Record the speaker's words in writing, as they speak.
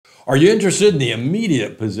Are you interested in the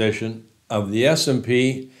immediate position of the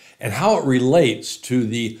S&P and how it relates to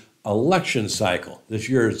the election cycle? This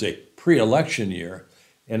year is a pre-election year,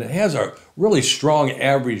 and it has a really strong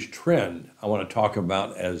average trend I want to talk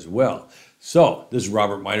about as well. So, this is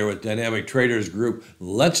Robert Miner with Dynamic Traders Group.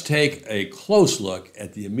 Let's take a close look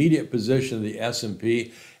at the immediate position of the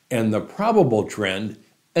S&P and the probable trend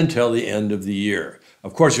until the end of the year.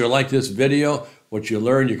 Of course, if you like this video, what you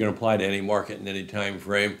learn you can apply to any market in any time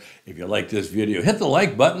frame. If you like this video, hit the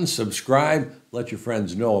like button, subscribe, let your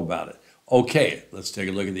friends know about it. Okay, let's take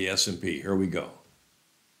a look at the S&P. Here we go.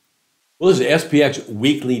 Well, this is SPX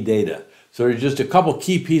weekly data. So there's just a couple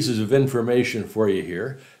key pieces of information for you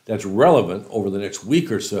here that's relevant over the next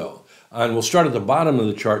week or so. And we'll start at the bottom of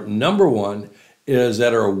the chart. Number one is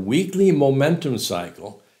that our weekly momentum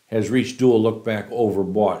cycle has reached dual look back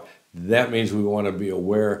overbought. That means we want to be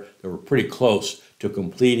aware that we're pretty close to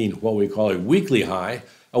completing what we call a weekly high.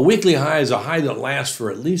 A weekly high is a high that lasts for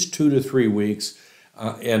at least 2 to 3 weeks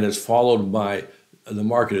and is followed by the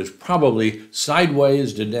market is probably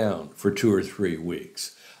sideways to down for 2 or 3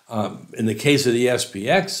 weeks. In the case of the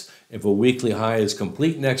SPX, if a weekly high is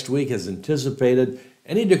complete next week as anticipated,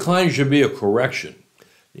 any decline should be a correction.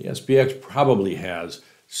 The SPX probably has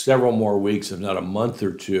several more weeks, if not a month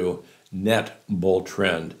or two, net bull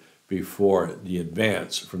trend before the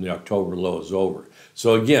advance from the October low is over.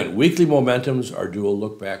 So again, weekly momentums are dual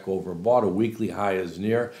look back overbought. A weekly high is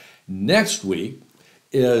near. Next week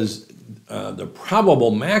is the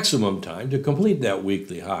probable maximum time to complete that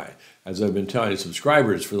weekly high, as I've been telling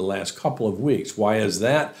subscribers for the last couple of weeks. Why is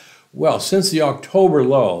that? Well, since the October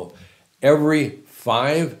low, every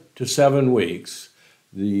 5 to 7 weeks,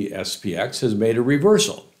 the SPX has made a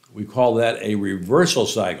reversal. We call that a reversal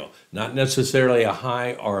cycle, not necessarily a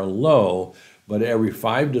high or a low, but every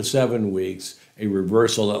 5 to 7 weeks, a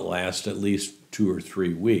reversal that lasts at least 2 or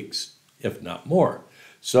 3 weeks, if not more.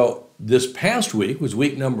 So this past week was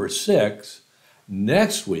week number 6.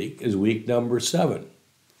 Next week is week number 7.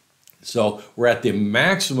 So we're at the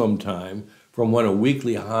maximum time from when a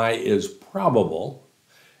weekly high is probable,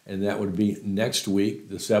 and that would be next week,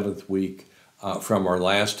 the 7th week, from our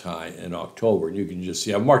last high in October. And you can just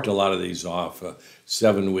see, I've marked a lot of these off,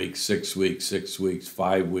 7 weeks, 6 weeks, 6 weeks,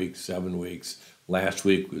 5 weeks, 7 weeks. Last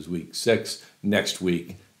week was week 6. Next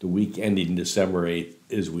week, the week ending December 8th,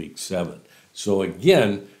 is week 7. So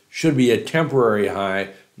again, should be a temporary high,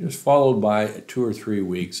 just followed by 2 or 3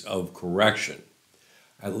 weeks of correction.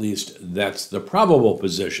 At least that's the probable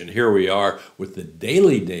position. Here we are with the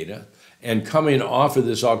daily data, and coming off of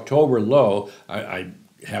this October low, I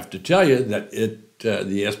have to tell you that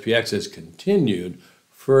the SPX has continued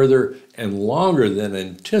further and longer than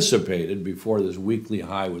anticipated before this weekly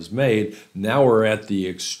high was made. Now we're at the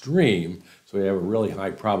extreme, so we have a really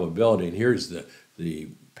high probability. And here's the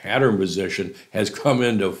pattern position has come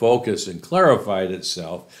into focus and clarified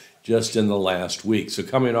itself just in the last week. So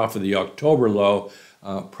coming off of the October low,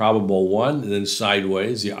 probable 1, then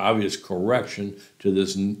sideways, the obvious correction to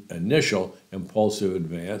this initial impulsive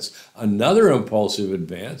advance. Another impulsive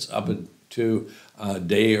advance up into a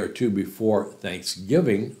day or two before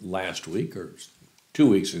Thanksgiving last week, or 2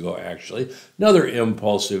 weeks ago actually. Another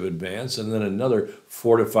impulsive advance, and then another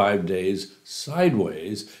 4 to 5 days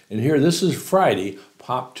sideways. And here, this is Friday,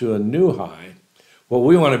 popped to a new high. What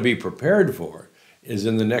we want to be prepared for is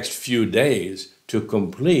in the next few days to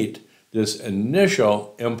complete this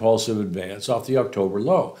initial impulsive advance off the October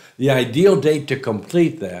low. The ideal date to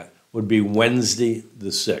complete that would be Wednesday the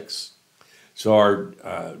 6th. So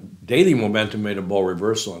our daily momentum made a bull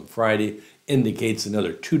reversal on Friday, indicates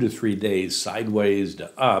another 2 to 3 days sideways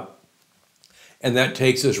to up, and that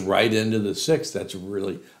takes us right into the 6th. That's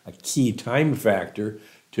really a key time factor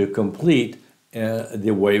to complete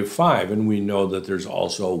the wave 5, and we know that there's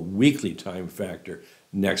also a weekly time factor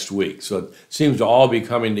next week. So it seems to all be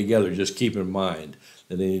coming together. Just keep in mind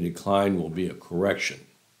that any decline will be a correction.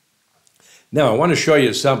 Now, I want to show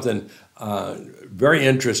you something very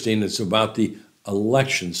interesting. It's about the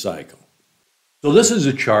election cycle. So this is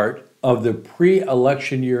a chart of the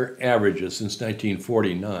pre-election year averages since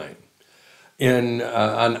 1949. And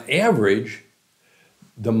on average,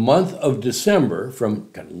 the month of December, from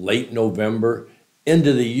kind of late November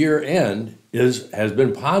into the year end, has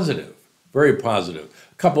been positive, very positive.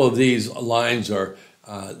 A couple of these lines are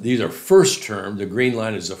first term. The green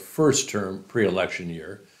line is the first term pre-election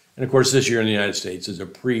year. And of course, this year in the United States is a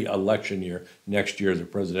pre-election year. Next year is a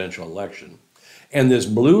presidential election. And this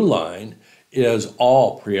blue line is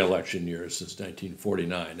all pre-election years since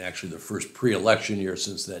 1949. Actually, the first pre-election year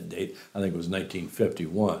since that date, I think, was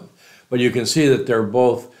 1951. But you can see that they're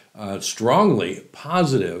both strongly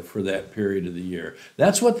positive for that period of the year.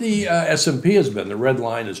 That's what the S&P has been. The red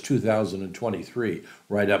line is 2023,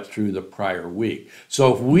 right up through the prior week.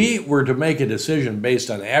 So if we were to make a decision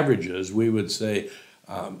based on averages, we would say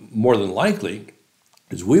more than likely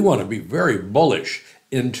is we want to be very bullish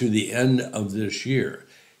into the end of this year.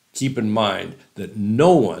 Keep in mind that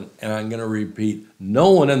no one, and I'm going to repeat,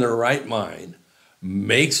 no one in their right mind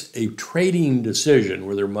makes a trading decision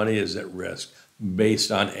where their money is at risk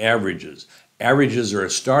based on averages. Averages are a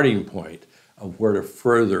starting point of where to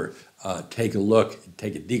further take a look,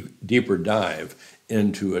 take a deeper dive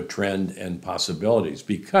into a trend and possibilities,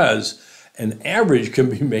 because an average can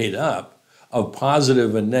be made up of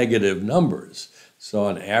positive and negative numbers. So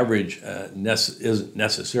an average isn't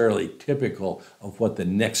necessarily typical of what the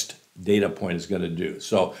next data point is going to do.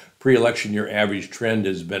 So pre-election year average trend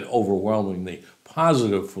has been overwhelmingly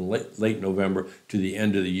positive from late November to the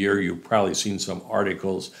end of the year. You've probably seen some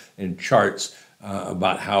articles and charts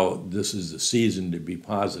about how this is the season to be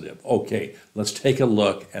positive. Okay, let's take a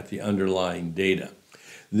look at the underlying data.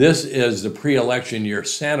 This is the pre-election year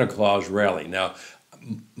Santa Claus rally. Now,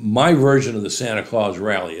 my version of the Santa Claus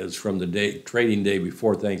rally is from the trading day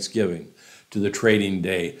before Thanksgiving to the trading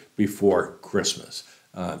day before Christmas.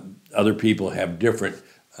 Other people have different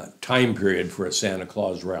time period for a Santa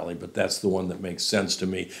Claus rally, but that's the one that makes sense to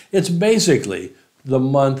me. It's basically the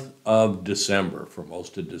month of December, for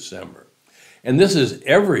most of December. And this is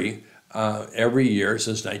every year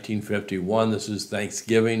since 1951. This is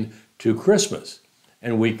Thanksgiving to Christmas.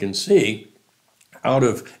 And we can see out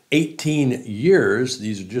of 18 years,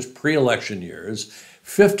 these are just pre-election years,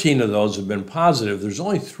 15 of those have been positive. There's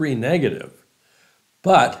only 3 negative.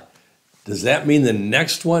 But does that mean the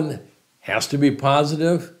next one has to be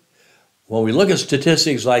positive? When we look at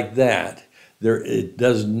statistics like that, it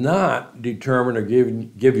does not determine or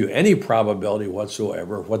give you any probability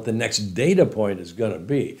whatsoever of what the next data point is going to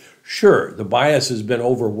be. Sure, the bias has been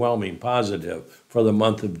overwhelming positive for the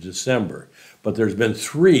month of December, but there's been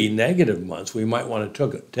 3 negative months. We might want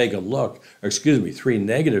to take a look, 3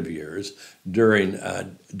 negative years during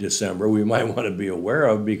December we might want to be aware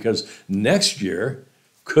of, because next year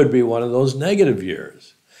could be one of those negative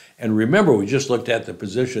years. And remember, we just looked at the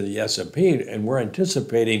position of the S&P, and we're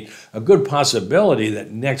anticipating a good possibility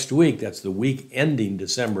that next week, that's the week ending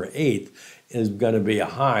December 8th, is going to be a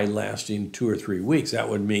high lasting 2 or 3 weeks. That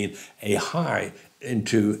would mean a high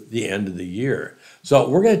into the end of the year. So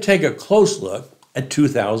we're going to take a close look at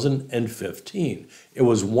 2015. It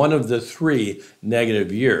was one of the 3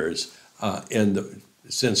 negative years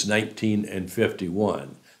since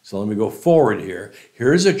 1951. So let me go forward here.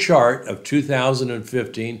 Here's a chart of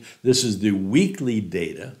 2015. This is the weekly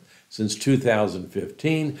data since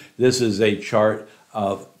 2015. This is a chart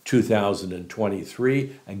of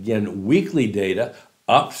 2023. Again, weekly data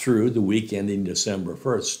up through the week ending December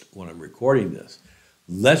 1st when I'm recording this.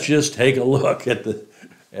 Let's just take a look at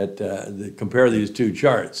compare these 2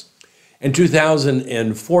 charts. In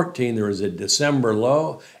 2014, there was a December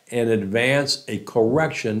low and advance a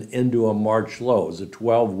correction into a March low. It was a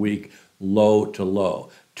 12-week low to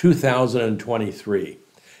low. 2023.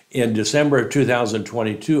 In December of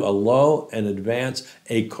 2022, a low and advance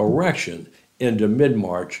a correction into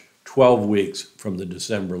mid-March, 12 weeks from the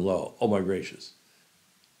December low. Oh my gracious.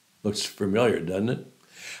 Looks familiar, doesn't it?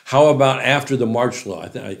 How about after the March low? I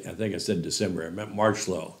think I said December, I meant March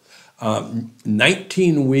low.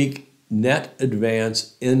 19-week net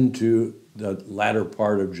advance into the latter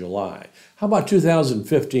part of July. How about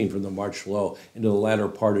 2015 from the March low into the latter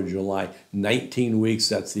part of July? 19 weeks,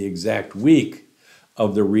 that's the exact week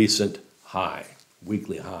of the recent high,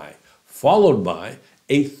 weekly high, followed by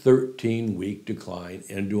a 13-week decline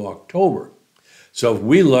into October. So if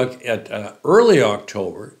we look at early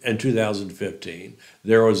October in 2015,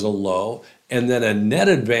 there was a low and then a net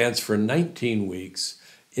advance for 19 weeks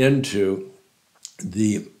into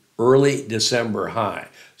the early December high.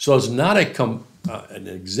 So it's not an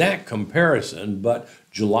exact comparison, but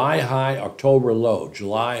July high, October low,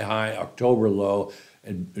 July high, October low,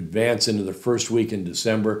 advance into the first week in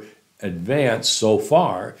December, advance so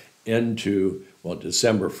far into, well,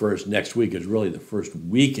 December 1st. Next week is really the first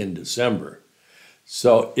week in December.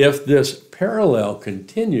 So if this parallel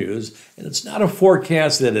continues, and it's not a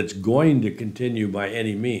forecast that it's going to continue by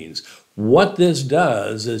any means, what this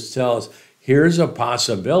does is tell us here's a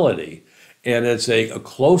possibility, and it's a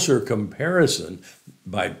closer comparison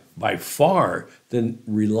by far than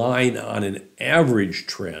relying on an average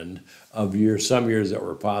trend of years, some years that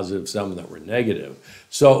were positive, some that were negative.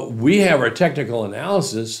 So we have our technical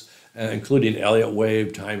analysis including Elliott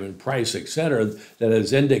Wave, time and price, etc., that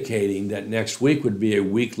is indicating that next week would be a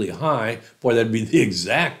weekly high. Boy, that'd be the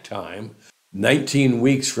exact time. 19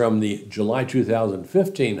 weeks from the July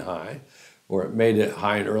 2015 high, where it made it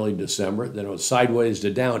high in early December. Then it was sideways to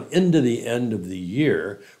down into the end of the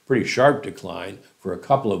year, pretty sharp decline for a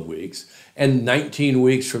couple of weeks. And 19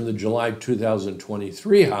 weeks from the July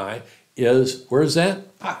 2023 high is, where's that?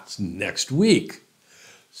 It's next week.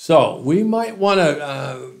 So we might want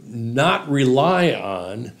to not rely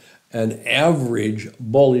on an average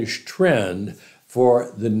bullish trend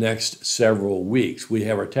for the next several weeks. We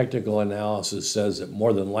have our technical analysis says that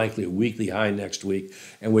more than likely a weekly high next week,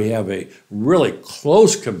 and we have a really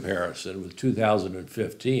close comparison with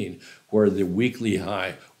 2015 where the weekly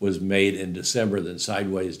high was made in December, then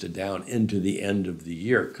sideways to down into the end of the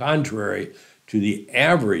year, contrary to the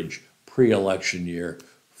average pre-election year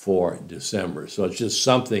for December. So it's just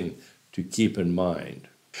something to keep in mind.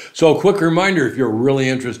 So a quick reminder, if you're really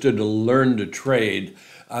interested to learn to trade,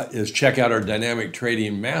 is check out our Dynamic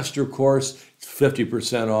Trading Master Course. It's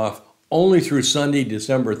 50% off only through Sunday,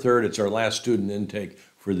 December 3rd. It's our last student intake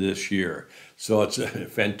for this year. So it's a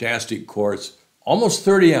fantastic course, almost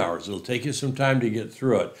 30 hours. It'll take you some time to get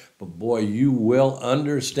through it, but boy, you will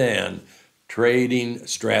understand trading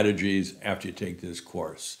strategies after you take this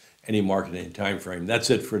course. Any market, any time frame. That's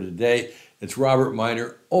it for today. It's Robert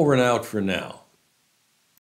Miner, over and out for now.